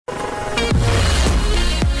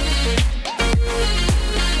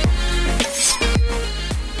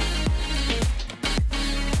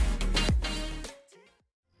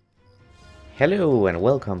Hello and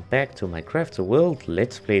welcome back to my Craft the World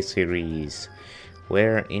Let's Play series,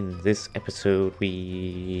 where in this episode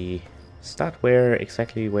we start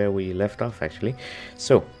exactly where we left off actually.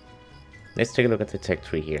 So, let's take a look at the tech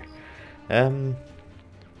tree here.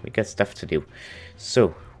 We got stuff to do.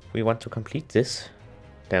 So, we want to complete this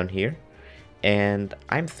down here, and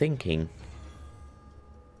I'm thinking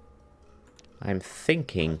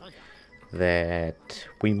that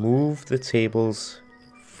we move the tables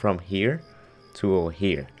from here to over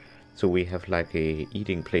here, so we have like a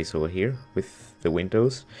eating place over here with the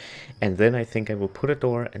windows, and then I think I will put a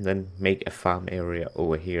door and then make a farm area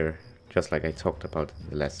over here, just like I talked about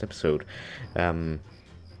in the last episode. And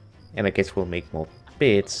I guess we'll make more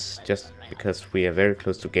beds just because we are very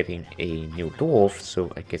close to getting a new dwarf, so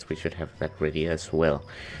I guess we should have that ready as well.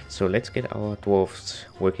 So let's get our dwarfs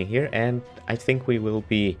working here, and I think we will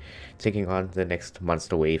be taking on the next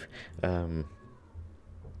monster wave.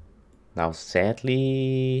 Now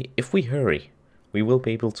sadly, if we hurry, we will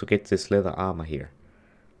be able to get this leather armor here.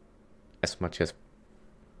 As much as,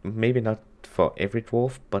 maybe not for every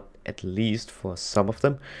dwarf, but at least for some of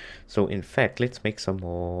them. So in fact, let's make some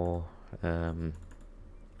more of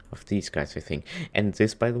these guys, I think. And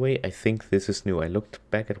this, by the way, I think this is new. I looked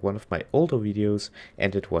back at one of my older videos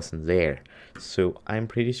and it wasn't there. So I'm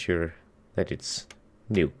pretty sure that it's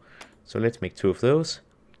new. So let's make 2 of those.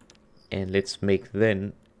 And let's make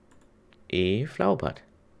then a flower pot.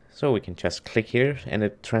 So we can just click here and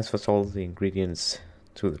it transfers all the ingredients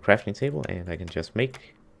to the crafting table, and I can just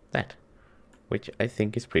make that, which I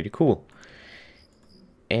think is pretty cool.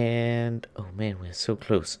 And oh man, we're so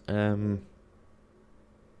close. Well,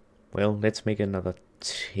 let's make another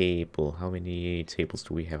table. How many tables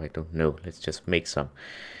do we have? I don't know. Let's just make some.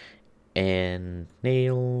 And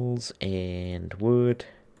nails and wood.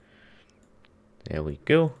 There we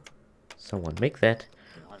go. Someone make that.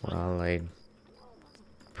 Well, I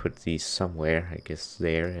put these somewhere, I guess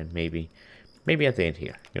there, and maybe at the end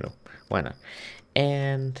here, you know, why not?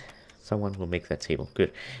 And someone will make that table.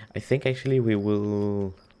 Good. I think actually we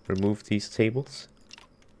will remove these tables.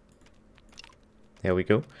 There we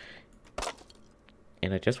go.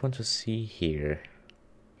 And I just want to see here.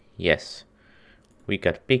 Yes, we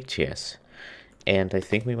got big chairs. And I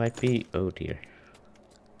think we might be, oh dear.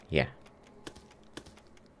 Yeah.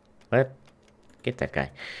 But get that guy.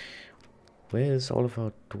 Where's all of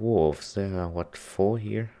our dwarves? There are, what, 4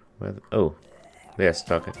 here? Where oh, they're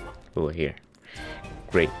stuck over here.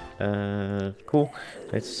 Great. Cool.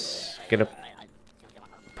 Let's get a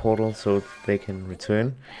portal so they can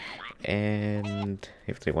return. And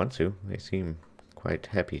if they want to, they seem quite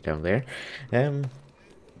happy down there.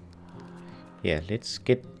 Yeah, let's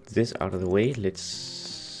get this out of the way.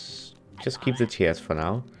 Let's just keep the chairs for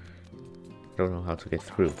now. Don't know how to get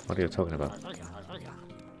through. What are you talking about?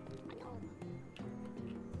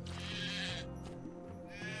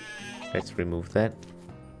 Let's remove that.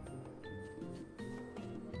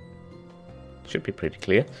 Should be pretty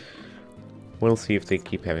clear. We'll see if they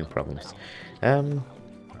keep having problems.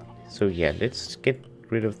 So yeah, let's get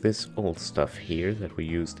rid of this old stuff here that we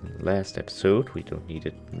used in the last episode. We don't need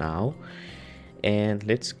it now. And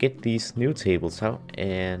let's get these new tables out.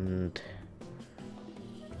 And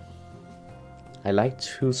I like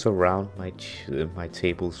to surround my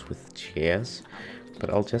tables with chairs, but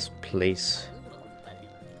I'll just place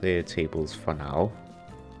the tables for now.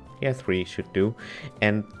 Yeah, 3 should do.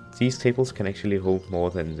 And these tables can actually hold more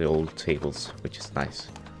than the old tables, which is nice.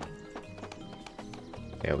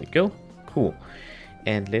 There we go. Cool.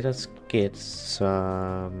 And let us get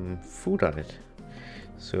some food on it.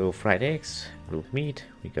 So fried eggs, grilled meat,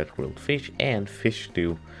 we got grilled fish and fish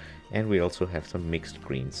stew. And we also have some mixed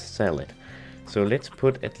greens salad. So let's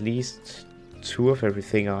put at least 2 of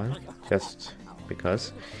everything on, just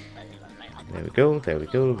because. There we go, there we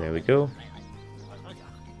go, there we go.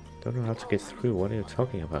 Don't know how to get through. What are you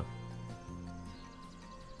talking about?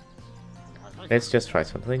 Let's just try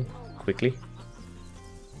something quickly.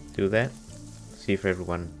 Do that. See if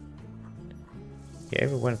everyone... Yeah,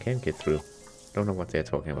 everyone can get through. Don't know what they're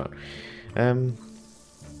talking about.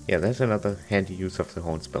 Yeah, that's another handy use of the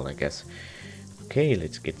horn spell, I guess. Okay,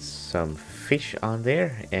 let's get some fish on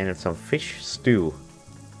there and some fish stew.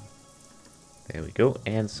 There we go,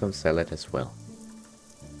 and some salad as well.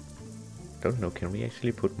 Don't know, can we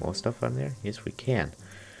actually put more stuff on there? Yes, we can.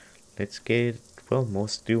 Let's get, well, more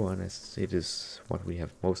stew on, as it is what we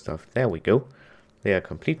have most of. There we go. They are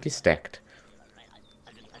completely stacked.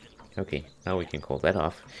 Okay, now we can call that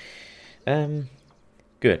off.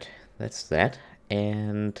 Good, that's that.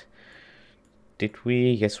 And did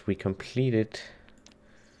we? Yes, we completed.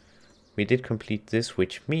 We did complete this,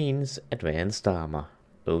 which means advanced armor.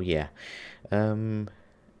 Oh yeah. And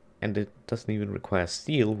it doesn't even require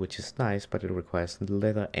steel, which is nice, but it requires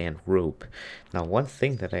leather and rope. Now, one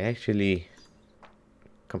thing that I actually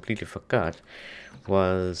completely forgot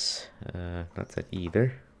was not that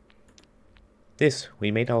either. This,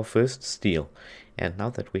 we made our first steel, and now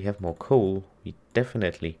that we have more coal, we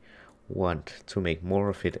definitely want to make more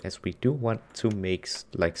of it, as we do want to make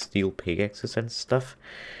like steel pickaxes and stuff.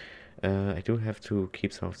 I do have to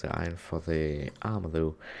keep some of the iron for the armor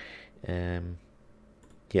though.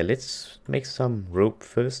 Yeah, let's make some rope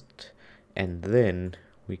first, and then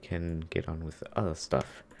we can get on with the other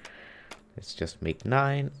stuff. Let's just make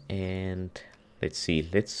 9, and let's see,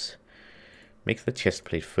 let's make the chest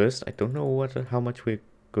plate first. I don't know how much we're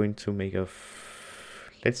going to make of.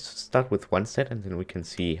 Let's start with 1 set, and then we can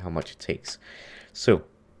see how much it takes. So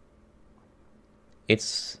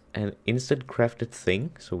it's an instant crafted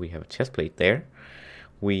thing, so we have a chest plate there.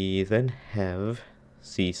 We then have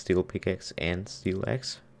steel pickaxe and steel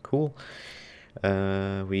axe. Cool.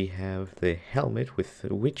 We have the helmet,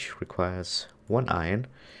 which requires 1 iron,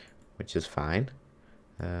 which is fine.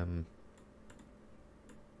 There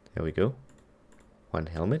we go. 1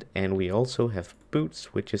 helmet, and we also have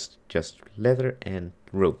boots, which is just leather and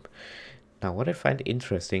rope. Now, what I find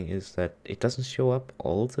interesting is that it doesn't show up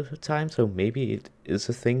all the time, so maybe it is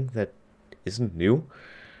a thing that isn't new,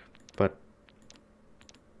 but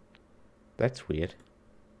that's weird.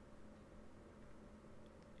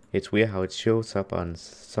 It's weird how it shows up on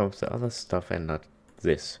some of the other stuff and not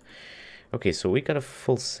this. Okay, so we got a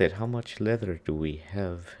full set. How much leather do we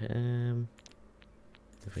have?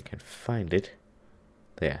 If we can find it.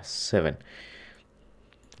 There, 7.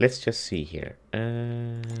 Let's just see here.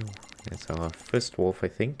 That's our first dwarf, I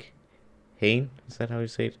think. Hane, is that how you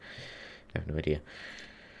say it? I have no idea.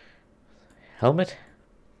 Helmet.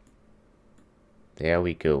 There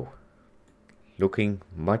we go. Looking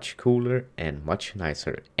much cooler and much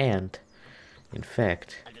nicer. And, in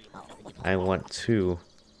fact, I want to...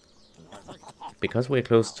 Because we're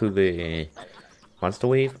close to the monster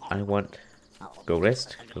wave, I want... Go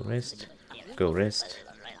rest, go rest, go rest.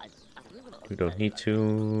 You don't need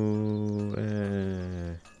to...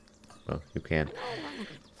 well, you can.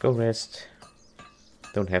 Go rest.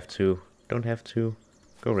 Don't have to. Don't have to.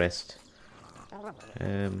 Go rest.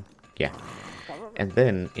 Yeah. And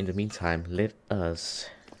then, in the meantime, let us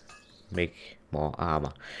make more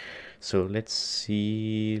armor. So let's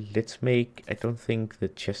see. Let's make... I don't think the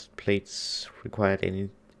chest plates required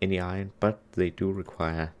any iron, but they do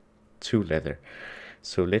require 2 leather.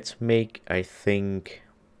 So let's make, I think...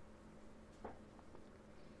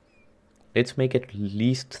 Let's make at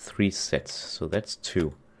least 3 sets, so that's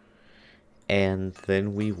 2. And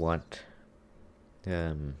then we want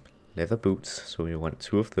leather boots, so we want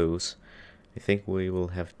 2 of those. I think we will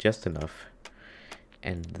have just enough.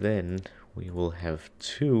 And then we will have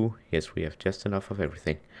 2, yes, we have just enough of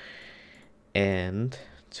everything. And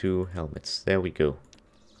 2 helmets, there we go.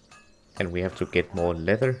 And we have to get more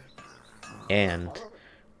leather, and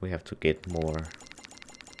we have to get more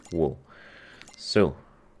wool. So...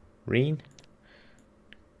 Reen,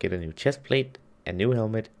 get a new chest plate, a new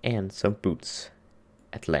helmet, and some boots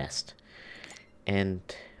at last. And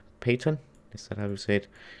Peyton, is that how you say it?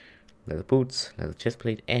 Leather boots, leather chest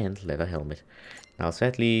plate, and leather helmet. Now,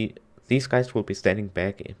 sadly, these guys will be standing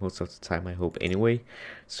back most of the time, I hope, anyway.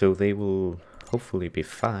 So they will hopefully be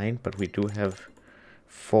fine, but we do have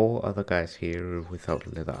 4 other guys here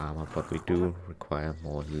without leather armor, but we do require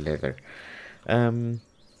more leather.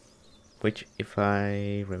 Which, if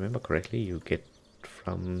I remember correctly, you get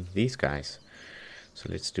from these guys. So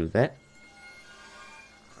let's do that.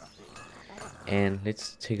 And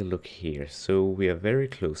let's take a look here. So we are very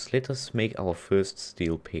close. Let us make our first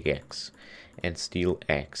steel pickaxe and steel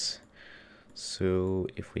axe. So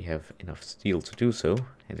if we have enough steel to do so,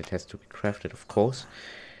 and it has to be crafted, of course.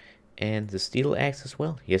 And the steel axe as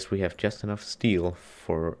well. Yes, we have just enough steel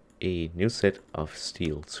for a new set of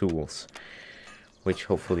steel tools, which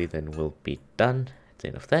hopefully then will be done at the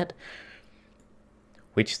end of that.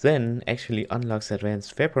 Which then actually unlocks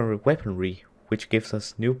advanced weaponry, which gives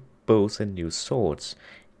us new bows and new swords.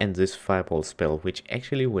 And this fireball spell, which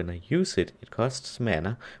actually when I use it, it costs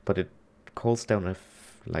mana, but it calls down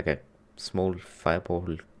like a small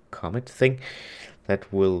fireball comet thing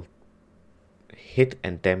that will hit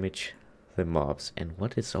and damage the mobs. And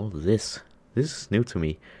what is all this? This is new to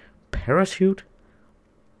me. Parachute?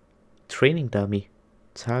 Training dummy,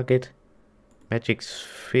 target, magic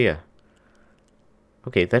sphere.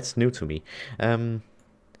 Okay, that's new to me.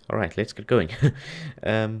 Alright, let's get going.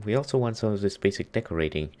 We also want some of this basic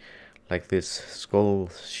decorating, like this skull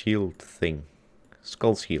shield thing.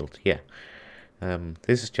 Skull shield, yeah.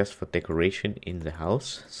 This is just for decoration in the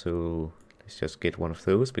house, so let's just get one of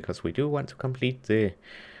those, because we do want to complete the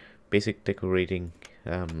basic decorating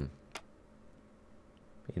in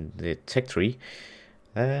the tech tree.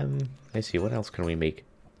 Let's see, what else can we make?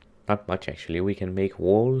 Not much, actually. We can make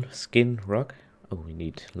wall, skin, rock. Oh, we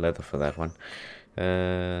need leather for that one.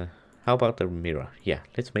 How about the mirror? Yeah,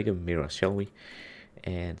 let's make a mirror, shall we?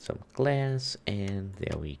 And some glass, and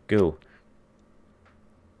there we go.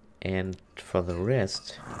 And for the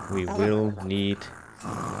rest, we will need...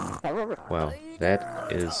 Wow,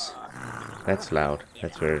 that's loud.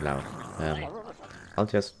 That's very loud. I'll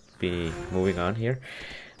just be moving on here.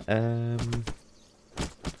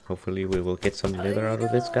 Hopefully we will get some leather out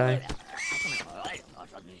of this guy.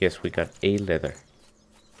 Yes, we got a leather.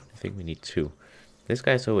 I think we need 2. This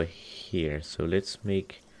guy's over here, so let's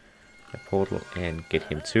make a portal and get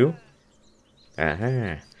him too.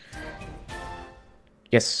 Aha!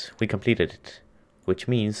 Yes, we completed it, which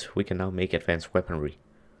means we can now make advanced weaponry.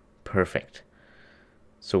 Perfect.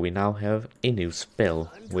 So we now have a new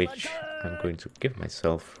spell, which I'm going to give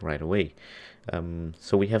myself right away.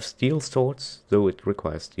 So we have steel swords, though it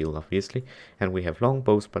requires steel obviously, and we have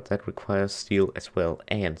longbows, but that requires steel as well,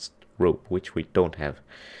 and rope, which we don't have.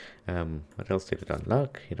 What else did it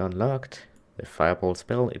unlock? It unlocked the fireball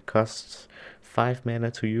spell. It costs 5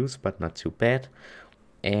 mana to use, but not too bad.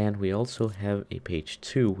 And we also have a page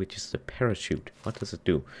 2, which is the parachute. What does it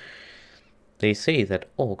do? They say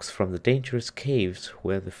that orcs from the dangerous caves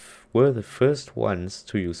were the first ones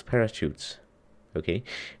to use parachutes. Okay,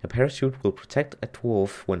 a parachute will protect a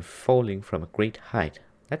dwarf when falling from a great height.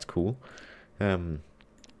 That's cool.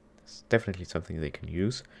 It's definitely something they can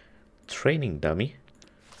use. Training dummy.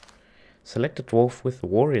 Select a dwarf with the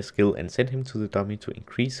warrior skill and send him to the dummy to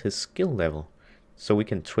increase his skill level. So we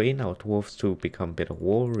can train our dwarves to become better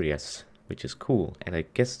warriors, which is cool. And I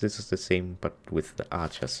guess this is the same, but with the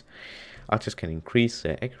archers. Archers can increase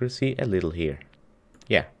their accuracy a little here.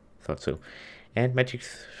 Yeah, thought so. And magic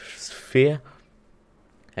sphere.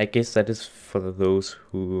 I guess that is for those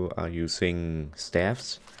who are using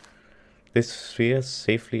staffs. This sphere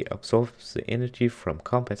safely absorbs the energy from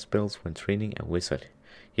combat spells when training a wizard.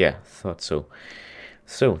 Yeah, thought so.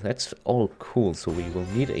 So that's all cool. So we will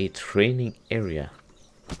need a training area.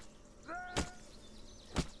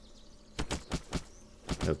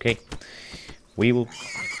 Okay. We will...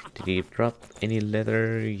 Did he drop any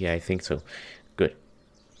leather? Yeah, I think so. Good.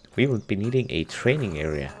 We will be needing a training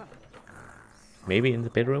area. Maybe in the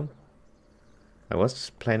bedroom? I was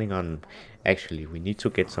planning on... Actually, we need to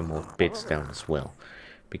get some more beds down as well.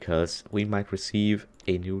 Because we might receive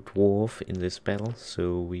a new dwarf in this battle.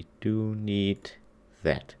 So we do need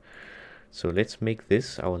that. So let's make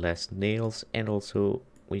this our last nails. And also,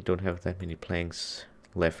 we don't have that many planks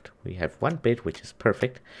left. We have 1 bed, which is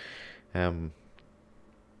perfect. And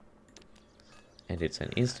it's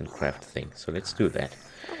an instant craft thing. So let's do that.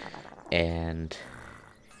 And...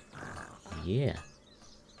 yeah.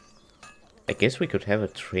 I guess we could have a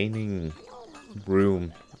training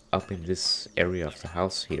room up in this area of the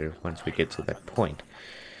house here once we get to that point.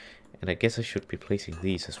 And I guess I should be placing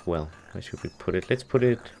these as well. Where should we put it? Let's put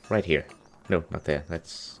it right here. No, not there.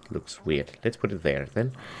 That looks weird. Let's put it there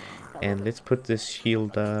then. And let's put this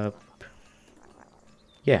shield up.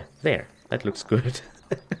 Yeah, there. That looks good.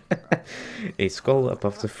 A skull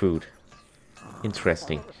above the food.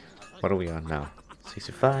 Interesting. What are we on now?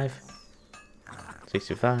 65.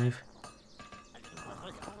 65.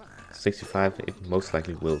 65, it most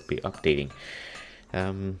likely will be updating.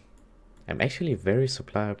 I'm actually very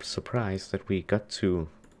surprised that we got to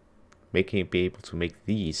be able to make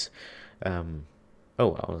these. Oh,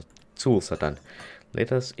 our tools are done.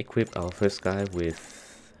 Let us equip our first guy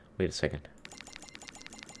with... Wait a second.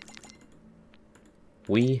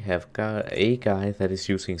 We have got a guy that is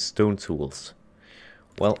using stone tools.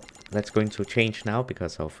 Well, that's going to change now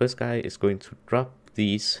because our first guy is going to drop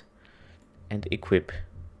these and equip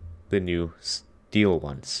the new steel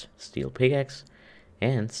ones. Steel pickaxe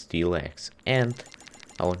and steel axe. And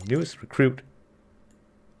our newest recruit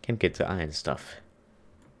can get the iron stuff.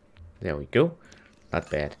 There we go. Not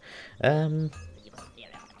bad.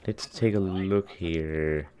 Let's take a look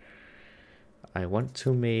here. I want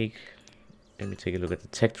to make... Let me take a look at the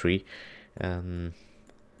tech tree. What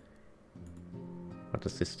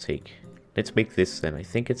does this take? Let's make this then. I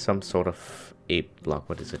think it's some sort of a block.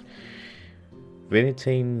 What is it?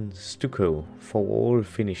 Venetane stucco for wall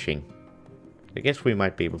finishing. I guess we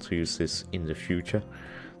might be able to use this in the future.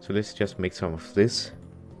 So let's just make some of this.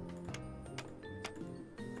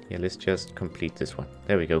 Yeah, let's just complete this one.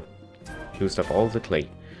 There we go. Used up all the clay.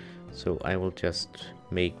 So I will just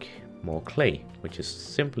make more clay, which is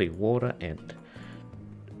simply water and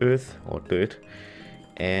earth or dirt.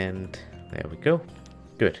 And there we go.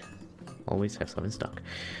 Good. Always have some in stock.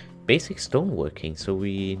 Basic stoneworking, so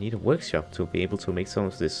we need a workshop to be able to make some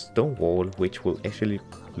of this stone wall, which will actually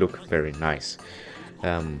look very nice.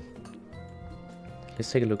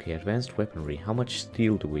 Let's take a look here. Advanced weaponry. How much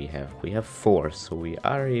steel do we have? We have 4, so we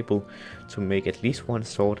are able to make at least one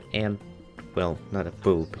sword and, well, not a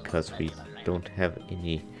bow, because we don't have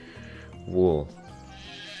any wool.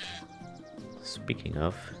 Speaking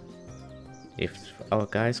of, if our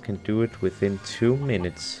guys can do it within 2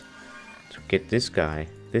 minutes to get this guy,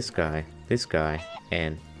 this guy, this guy,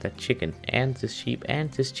 and that chicken, and this sheep, and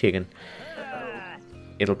this chicken,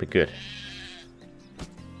 it'll be good.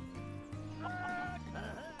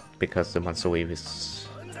 Because the monster wave is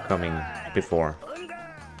coming before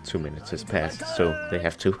 2 minutes has passed, so they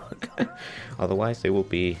have to. Otherwise they will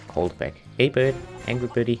be called back. Hey bird, angry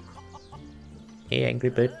birdie. Hey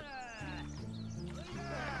angry bird.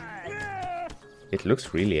 It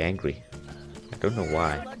looks really angry. I don't know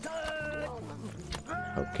why.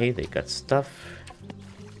 Okay, they got stuff.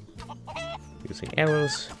 Using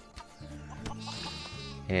arrows.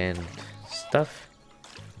 And stuff.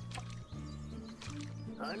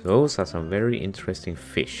 Those are some very interesting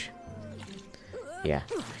fish. Yeah.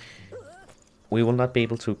 We will not be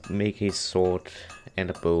able to make a sword and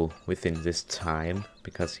a bow within this time,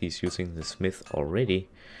 because he's using the smith already.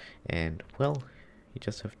 And, well, you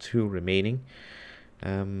just have 2 remaining.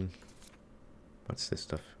 What's this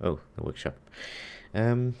stuff? Oh, the workshop.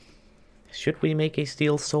 Should we make a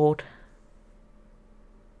steel sword?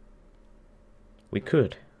 We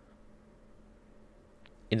could.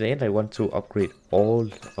 In the end, I want to upgrade all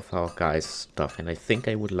of our guys' stuff, and I think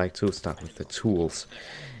I would like to start with the tools,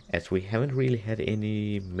 as we haven't really had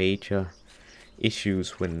any major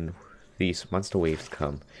issues when these monster waves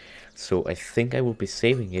come. So I think I will be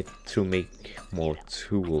saving it to make more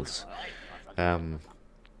tools. That's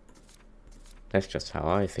just how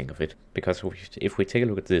I think of it, because if we take a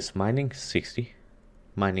look at this, mining 60,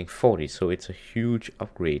 mining 40, so it's a huge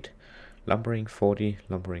upgrade. Lumbering 40,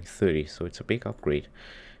 lumbering 30, so it's a big upgrade.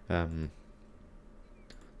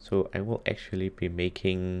 So I will actually be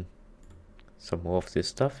making some more of this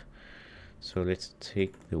stuff. So let's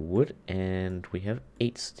take the wood, and we have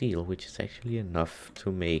 8 steel, which is actually enough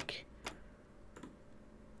to make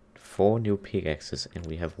 4 new pickaxes, and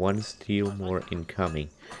we have 1 steel more incoming.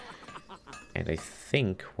 And I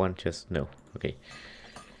think one just... no. Okay.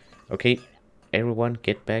 Okay, everyone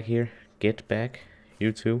get back here. Get back.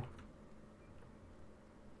 You too.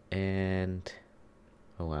 And...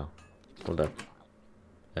 oh wow. Hold up.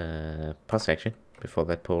 Pause action before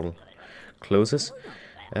that portal closes.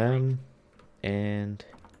 And...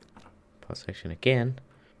 pause action again.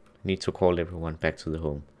 Need to call everyone back to the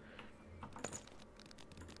home.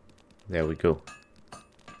 There we go.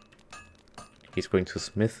 He's going to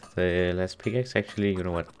smith the last pickaxe. Actually, you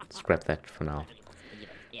know what? Scrap that for now.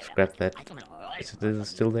 Scrap that. Is it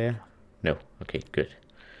still there? No. Okay, good.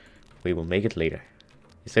 We will make it later.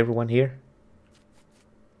 Is everyone here?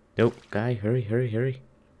 Nope. Guy, hurry, hurry, hurry.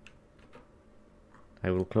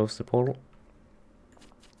 I will close the portal.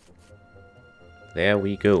 There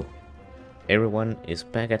we go. Everyone is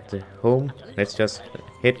back at the home. Let's just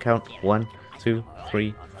head count. 1, 2,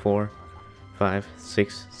 3, 4, 5,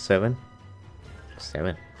 6, 7.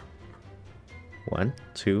 7. 1,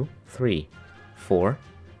 2, 3, 4,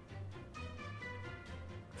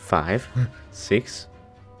 5, 6,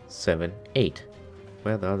 7, 8.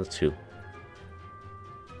 Where are the other 2?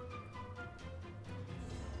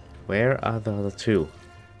 Where are the other 2?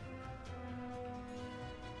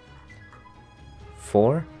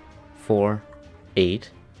 4, 4,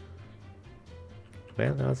 8.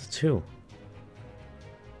 Where are the other 2?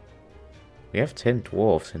 We have 10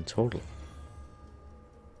 dwarfs in total.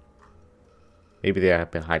 Maybe they are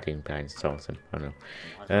hiding behind something. I don't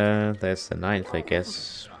know. There's the 9th, I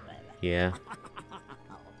guess. Yeah.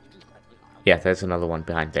 Yeah, there's another one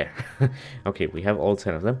behind there. Okay, we have all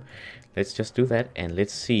 10 of them. Let's just do that, and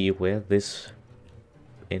let's see where this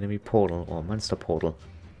enemy portal or monster portal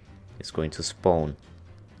is going to spawn.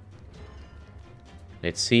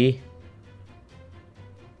 Let's see.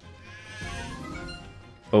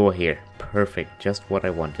 Over here. Perfect. Just what I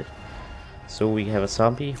wanted. So we have a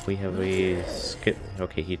zombie, we have a skip.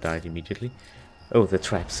 Okay, he died immediately. Oh, the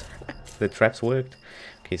traps. The traps worked.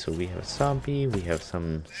 Okay, so we have a zombie, we have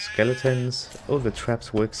some skeletons. Oh, the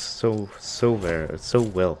traps work so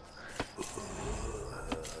well.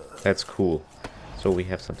 That's cool. So we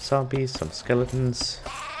have some zombies, some skeletons.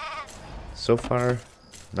 So far,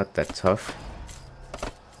 not that tough.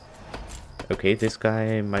 Okay, this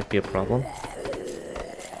guy might be a problem.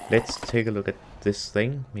 Let's take a look at this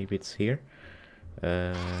thing. Maybe it's here.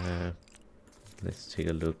 Let's take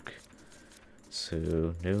a look.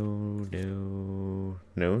 So, no,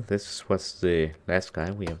 this was the last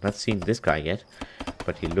guy. We have not seen this guy yet,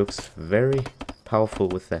 but he looks very powerful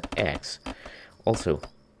with that axe. Also,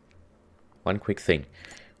 one quick thing.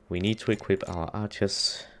 We need to equip our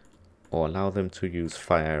archers or allow them to use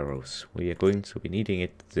fire arrows. We are going to be needing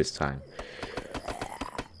it this time.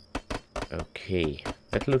 Okay,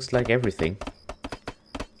 that looks like everything.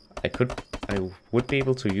 I would be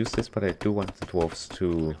able to use this, but I do want the dwarves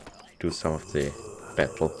to do some of the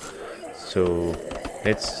battle. So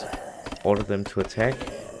let's order them to attack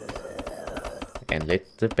and let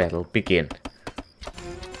the battle begin.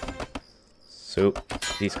 So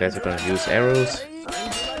these guys are going to use arrows.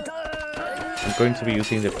 I'm going to be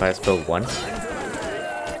using the fire spell once.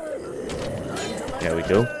 There we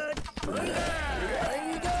go.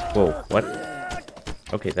 Whoa, what?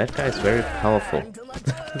 Okay, that guy is very powerful.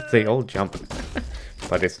 They all jump.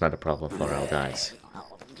 But it's not a problem for our guys.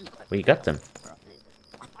 We got them.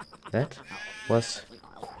 That was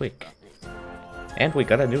quick. And we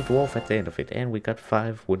got a new dwarf at the end of it. And we got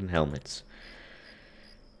 5 wooden helmets.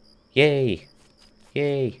 Yay!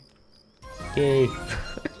 Yay! Yay!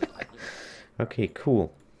 Okay,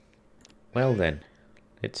 cool. Well then,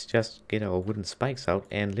 let's just get our wooden spikes out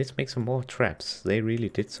and let's make some more traps. They really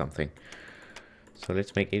did something. So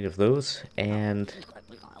let's make 8 of those and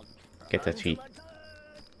get that sheep.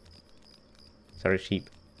 Sorry, sheep.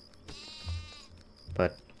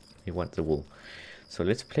 But we want the wool. So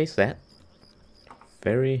let's place that.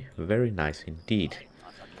 Very, very nice indeed.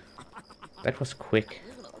 That was quick.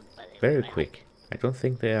 Very quick. I don't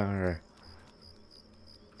think they are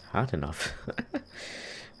hard enough.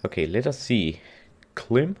 Okay, let us see.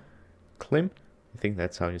 Clim? I think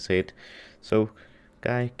that's how you say it. So,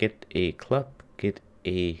 guy, get a club, get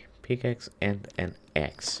a pickaxe and an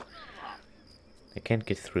axe. I can't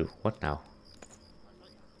get through. What now?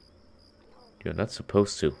 You're not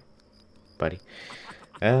supposed to, buddy.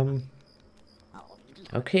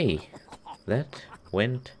 Okay, that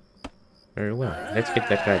went very well. Let's get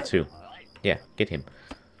that guy too. Yeah, get him.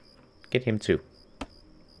 Get him too.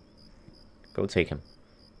 Go take him.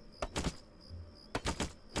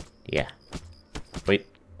 Yeah. Wait,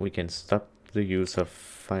 we can stop the use of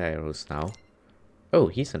fire arrows now. Oh,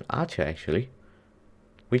 he's an archer actually.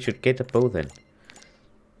 We should get a bow then.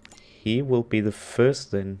 He will be the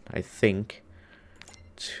first then, I think,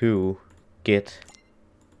 to get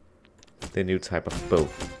the new type of bow.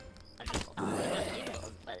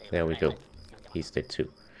 There we go. He's dead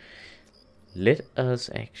too. Let us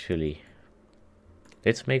actually...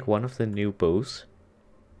 Let's make one of the new bows.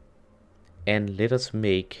 And let us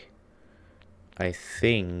make... I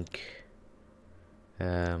think...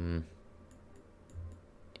 yeah,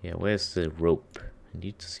 where's the rope? I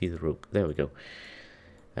need to see the rope. There we go.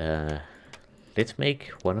 Let's make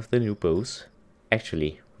one of the new bows.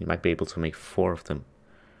 Actually, we might be able to make 4 of them.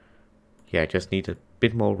 Yeah, I just need a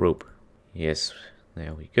bit more rope. Yes,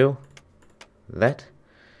 there we go. That.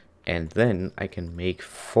 And then I can make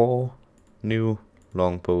 4 new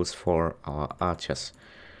long bows for our archers.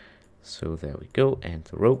 So there we go. And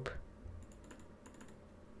the rope.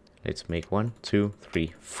 Let's make 1, 2,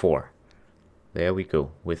 3, 4. There we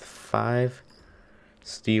go. With 5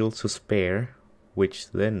 steel to spare.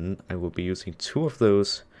 Which then I will be using 2 of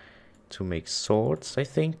those to make swords, I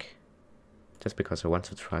think. Just because I want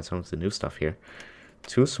to try some of the new stuff here.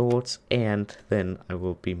 2 swords, and then I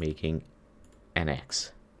will be making an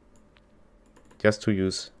axe. Just to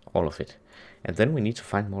use all of it. And then we need to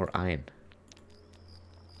find more iron.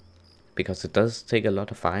 Because it does take a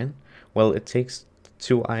lot of iron. Well, it takes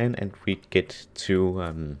 2 iron and we get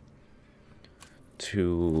 2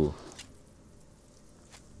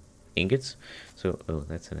 ingots. So, oh,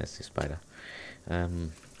 that's a nasty spider.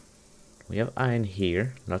 We have iron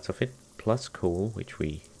here, lots of it, plus coal, which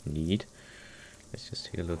we need. Let's just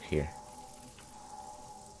take a look here.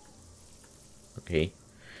 Okay.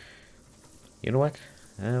 You know what?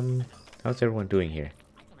 How's everyone doing here?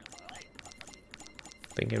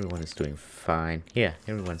 I think everyone is doing fine. Yeah,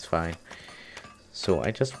 everyone's fine. So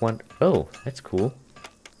I just want... Oh, that's cool.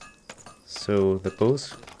 So the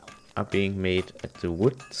bows are being made at the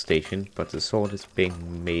wood station, but the sword is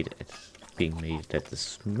being made at the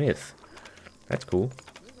smith. That's cool.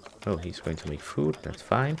 Oh, he's going to make food. That's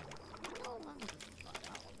fine.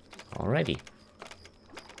 Alrighty.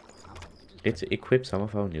 Let's equip some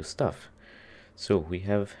of our new stuff. So we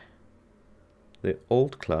have the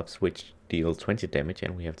old clubs, which deal 20 damage,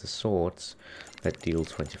 and we have the swords that deal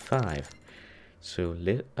 25. So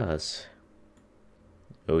let us...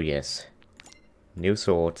 Oh yes. New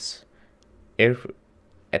swords.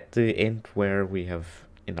 at the end where we have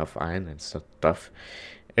enough iron and stuff,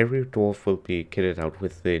 every dwarf will be kitted out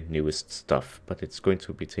with the newest stuff, but it's going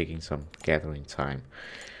to be taking some gathering time.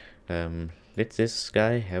 Let this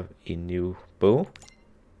guy have a new bow.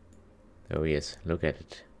 Oh yes, look at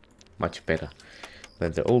it. Much better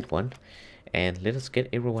than the old one. And let us get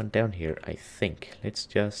everyone down here, I think. Let's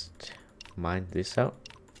just mine this out,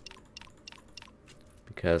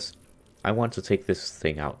 because I want to take this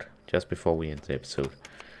thing out just before we end the episode.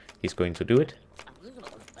 He's going to do it.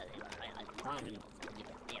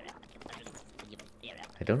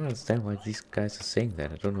 I don't understand why these guys are saying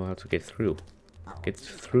that. I don't know how to get through. Get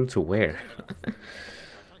through to where?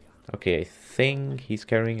 Okay, I think he's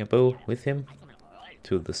carrying a bow with him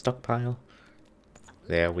to the stockpile.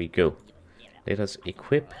 There we go. Let us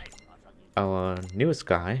equip our newest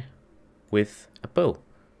guy with a bow.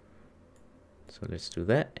 So let's do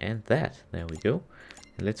that and that. There we go.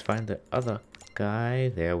 And let's find the other guy.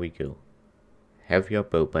 There we go. Have your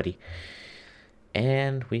bow, buddy.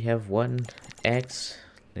 And we have one axe.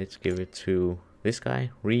 Let's give it to this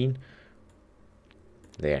guy, Reen.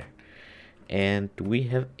 There. And do we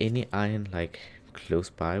have any iron like close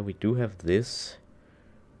by? We do have this,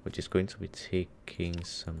 which is going to be taking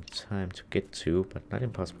some time to get to, but not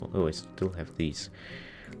impossible. Oh, I still have these.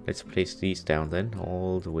 Let's place these down then,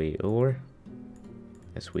 all the way over,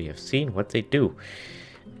 as we have seen what they do.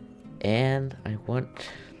 And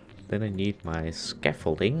then I need my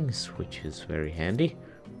scaffoldings, which is very handy.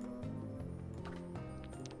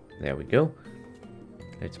 There we go.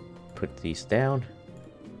 Let's put these down,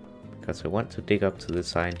 because I want to dig up to the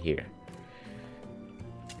sign here.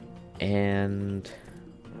 And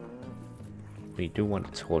we do want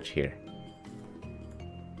a torch here.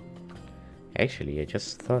 Actually, I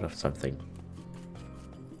just thought of something.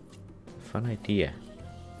 Fun idea.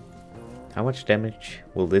 How much damage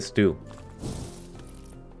will this do?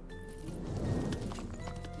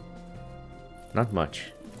 Not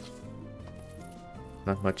much.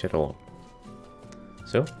 Not much at all.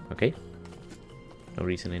 So, okay. No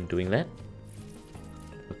reason in doing that.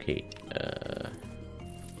 Okay,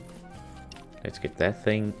 let's get that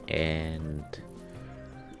thing, and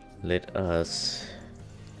let us...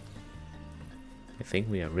 I think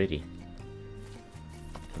we are ready.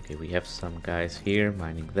 Okay, we have some guys here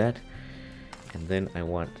mining that, and then I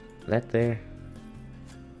want that there.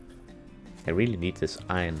 I really need this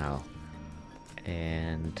iron now,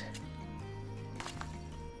 and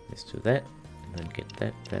let's do that, and then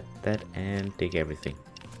get that, and dig everything.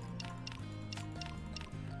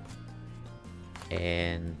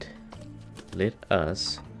 And let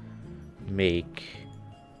us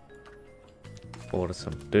order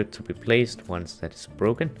some dirt to be placed once that is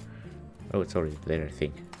broken. Oh, it's already there, I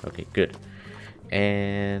think. Okay, good.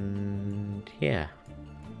 And yeah,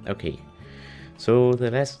 okay. So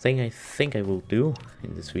the last thing I think I will do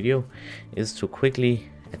in this video is to quickly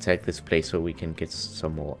attack this place so we can get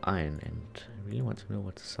some more iron. And I really want to know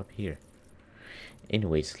what's up here.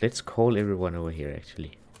 Anyways, let's call everyone over here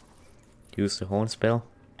actually. Use the horn spell.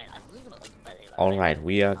 Alright,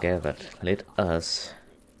 we are gathered. Let us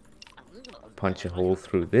punch a hole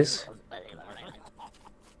through this.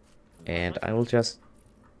 And I will just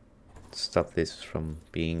stop this from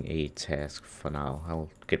being a task for now. I'll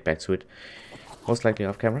get back to it, most likely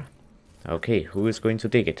off camera. Okay, who is going to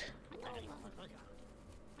dig it?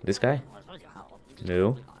 This guy?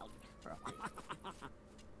 No.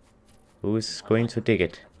 Who is going to dig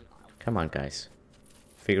it? Come on, guys.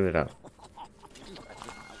 Figure it out.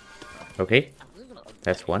 Okay,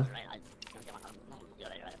 that's one.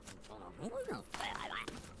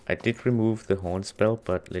 I did remove the horn spell,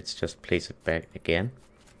 but let's just place it back again.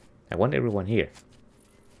 I want everyone here.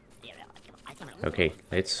 Okay,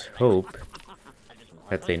 let's hope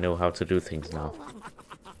that they know how to do things now.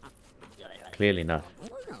 Clearly not.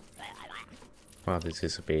 Wow, this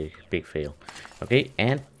is a big fail. Okay,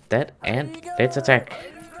 and that, and let's attack.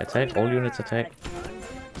 Attack, all units attack.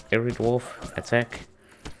 Every dwarf attack.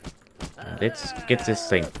 Let's get this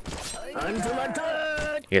thing.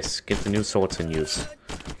 Yes, get the new swords in use.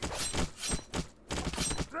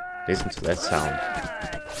 Listen to that sound.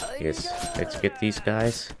 Yes, let's get these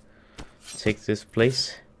guys. Take this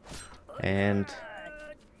place. And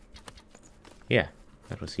yeah,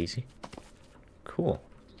 that was easy. Cool.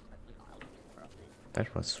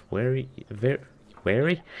 That was very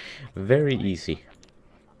easy.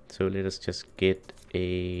 So let us just get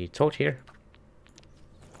a torch here.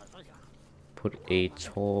 Put a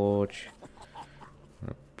torch on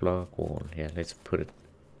a block wall. Yeah, let's put it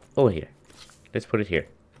over here. Let's put it here.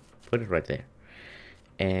 Put it right there.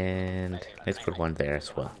 And let's put one there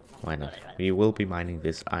as well. Why not? We will be mining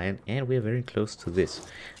this iron, and we're very close to this.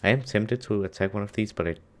 I am tempted to attack one of these, but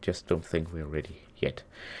I just don't think we're ready yet.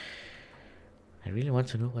 I really want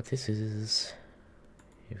to know what this is.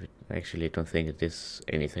 Actually, I don't think it is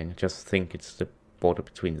anything. I just think it's the border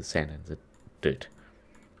between the sand and the dirt.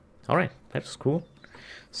 Alright, that's cool.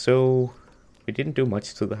 So, we didn't do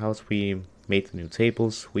much to the house. We made the new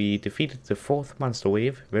tables. We defeated the 4th monster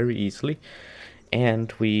wave very easily.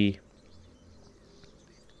 And we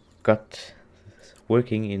got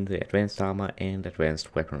working in the advanced armor and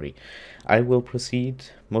advanced weaponry. I will proceed,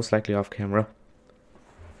 most likely off camera,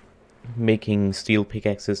 making steel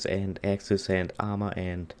pickaxes and axes and armor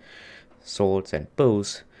and swords and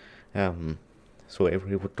bows, so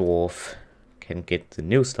every dwarf can get the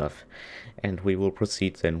new stuff, and we will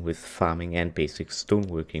proceed then with farming and basic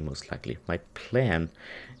stoneworking most likely. My plan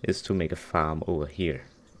is to make a farm over here,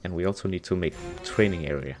 and we also need to make a training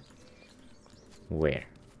area. Where?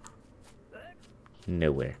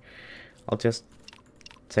 Nowhere. I'll just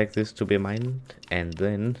take this to be mined, and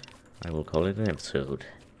then I will call it an episode.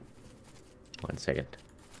 1 second.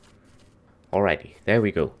 Alrighty, there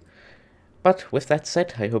we go. But with that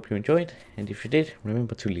said, I hope you enjoyed, and if you did,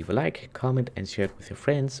 remember to leave a like, comment and share it with your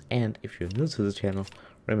friends, and if you're new to the channel,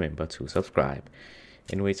 remember to subscribe.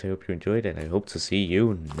 Anyways, I hope you enjoyed, and I hope to see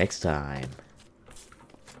you next time.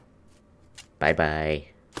 Bye bye.